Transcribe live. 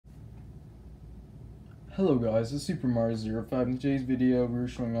Hello guys, it's Super Mario 05. In today's video, we're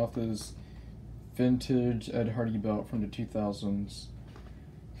showing off this vintage Ed Hardy belt from the 2000s.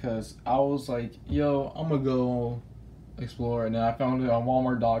 Because I was like, yo, I'm gonna go explore, and then I found it on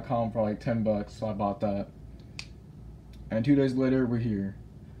Walmart.com for like 10 bucks, so I bought that. And 2 days later, we're here.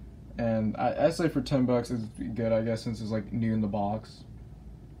 And I say for 10 bucks is good, I guess, since it's like new in the box.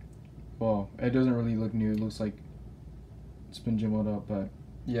 Well, it doesn't really look new, it looks like it's been jimbled up, but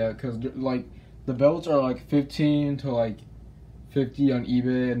yeah, because like the belts are like 15 to like 50 on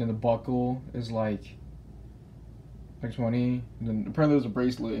eBay, and then the buckle is like 20. And then apparently there's a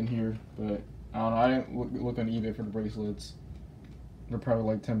bracelet in here, but I don't know. I didn't look on eBay for the bracelets. They're probably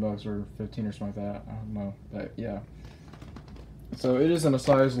like 10 bucks or 15 or something like that. I don't know, but yeah. So it is in a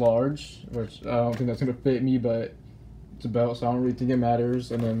size large, which I don't think that's gonna fit me, but it's a belt, so I don't really think it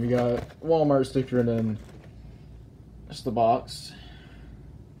matters. And then we got Walmart sticker, and then just the box.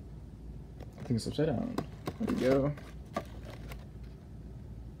 I think it's upside down. There we go.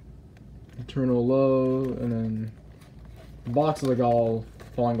 Eternal Low, and then the box is like all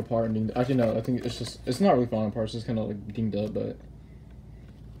falling apart and dinged. Actually, no, I think it's not really falling apart. It's just kind of like dinged up. But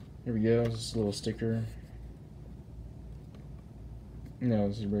here we go. It's just a little sticker. No,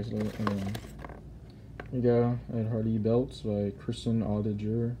 this is a bracelet. And then here we go. Ed Hardy belts by Kristen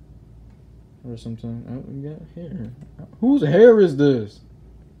Audiger or something. Oh, we got hair. Whose hair is this?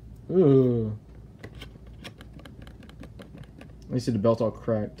 Ugh. You see the belt's all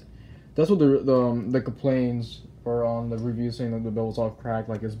cracked. That's what the complaints are on the review, saying that the belt's all cracked,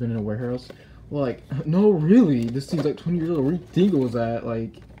 like it's been in a warehouse. Like, no, really, this thing's like 20 years old. Where do you think it was at?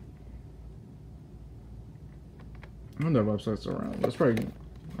 Like, I don't know if website's around. That's probably.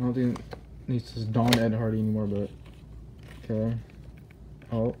 I don't think it needs to Dawn Ed Hardy anymore, but okay.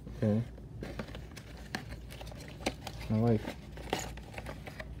 Oh, okay. I like.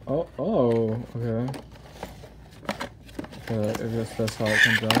 Oh, okay. I guess that's how it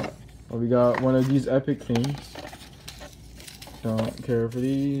comes out. Well, we got one of these epic things. Don't care for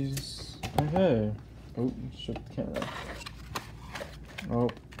these. Okay. Oh, shut the camera. Oh.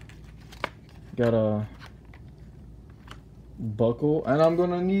 Got a buckle. And I'm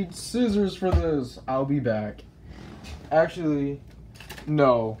gonna need scissors for this. I'll be back. Actually,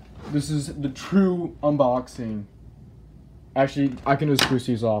 no. This is the true unboxing. Actually, I can just twist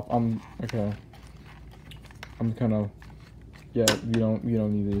these off. Okay. I'm kind of. Yeah, you don't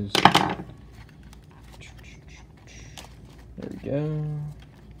need these. There we go.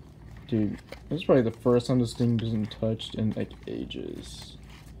 Dude, this is probably the first time this thing wasn't touched in like ages.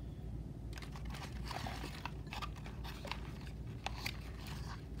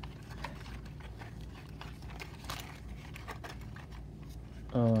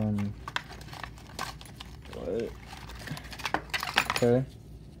 What? Okay.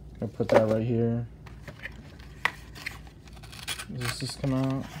 I'll put that right here. Does this come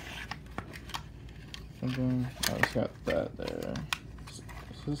out? Something? Oh, it's got that there. Is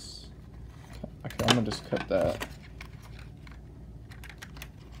this? Okay, I'm gonna just cut that.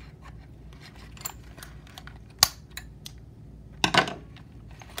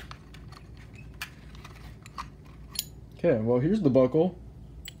 Okay, well, here's the buckle.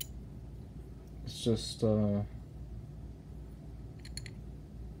 It's just, oh,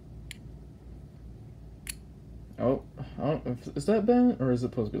 I don't, is that bent, or is it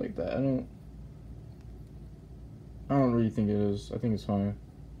supposed to be like that? I don't really think it is. I think it's fine.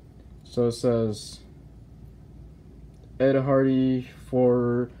 So it says Ed Hardy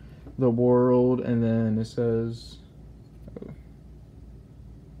for the world, and then it says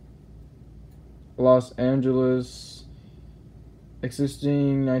Los Angeles,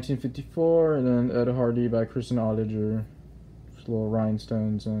 existing 1954, and then Ed Hardy by Kristen Audiger. Just little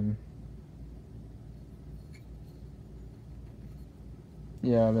rhinestones and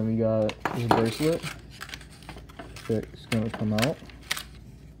yeah, and then we got this bracelet. It's gonna come out.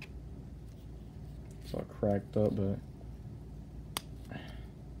 It's all cracked up, but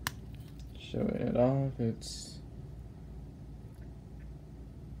showing it off, it's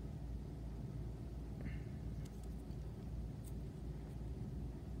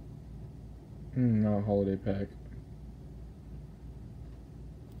not a holiday pack.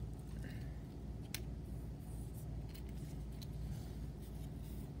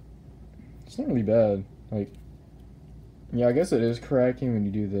 It's not really bad. Like, yeah, I guess it is cracking when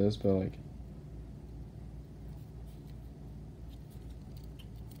you do this, but like,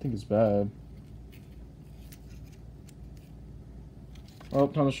 I think it's bad. Oh,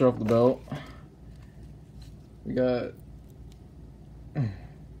 time to show off the belt. We got.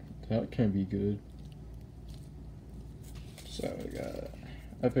 That can't be good. So we got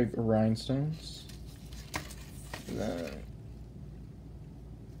epic rhinestones.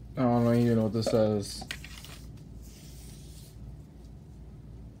 I don't even know what this says.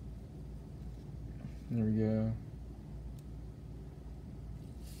 There we go.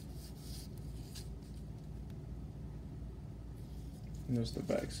 And there's the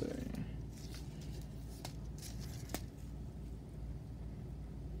back saying.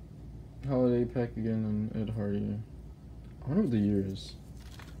 Holiday pack again and Ed Hardy. I wonder what the year is.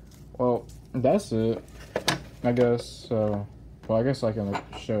 Well, that's it, I guess. So, well, I guess I can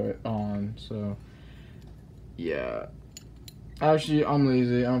like show it on. So, yeah. Actually, I'm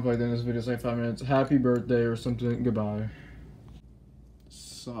lazy. I don't feel like doing this video. It's like 5 minutes. Happy birthday or something. Goodbye.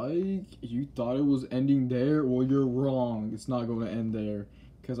 Psych. You thought it was ending there? Well, you're wrong. It's not going to end there.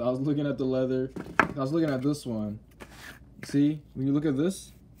 Because I was looking at the leather. I was looking at this one. See? When you look at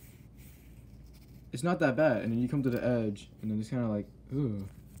this, it's not that bad. And then you come to the edge. And then it's kind of like, ooh.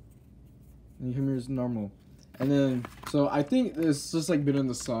 And you come here, it's normal. And then, so I think it's just like been in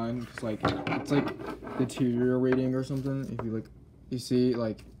the sun. Cause like, it's like deteriorating or something. If you like, you see,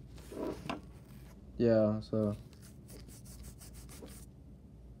 like, yeah, so.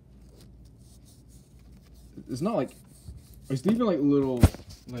 It's not like, it's even like little,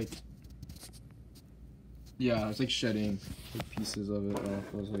 like, yeah, it's like shedding like pieces of it off.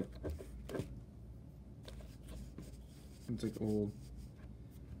 I was like, it's like old.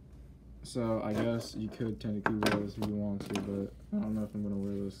 So I guess you could technically wear this if you want to, but I don't know if I'm gonna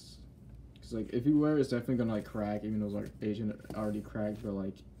wear this. Cause like if you wear it, it's definitely gonna like crack, even though it's like Asian already cracked. But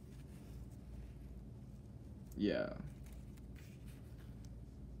like, yeah,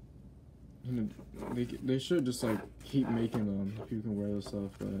 you know, they should just like keep making them if you can wear this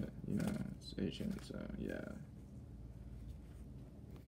stuff. But you know, it's Asian, so yeah.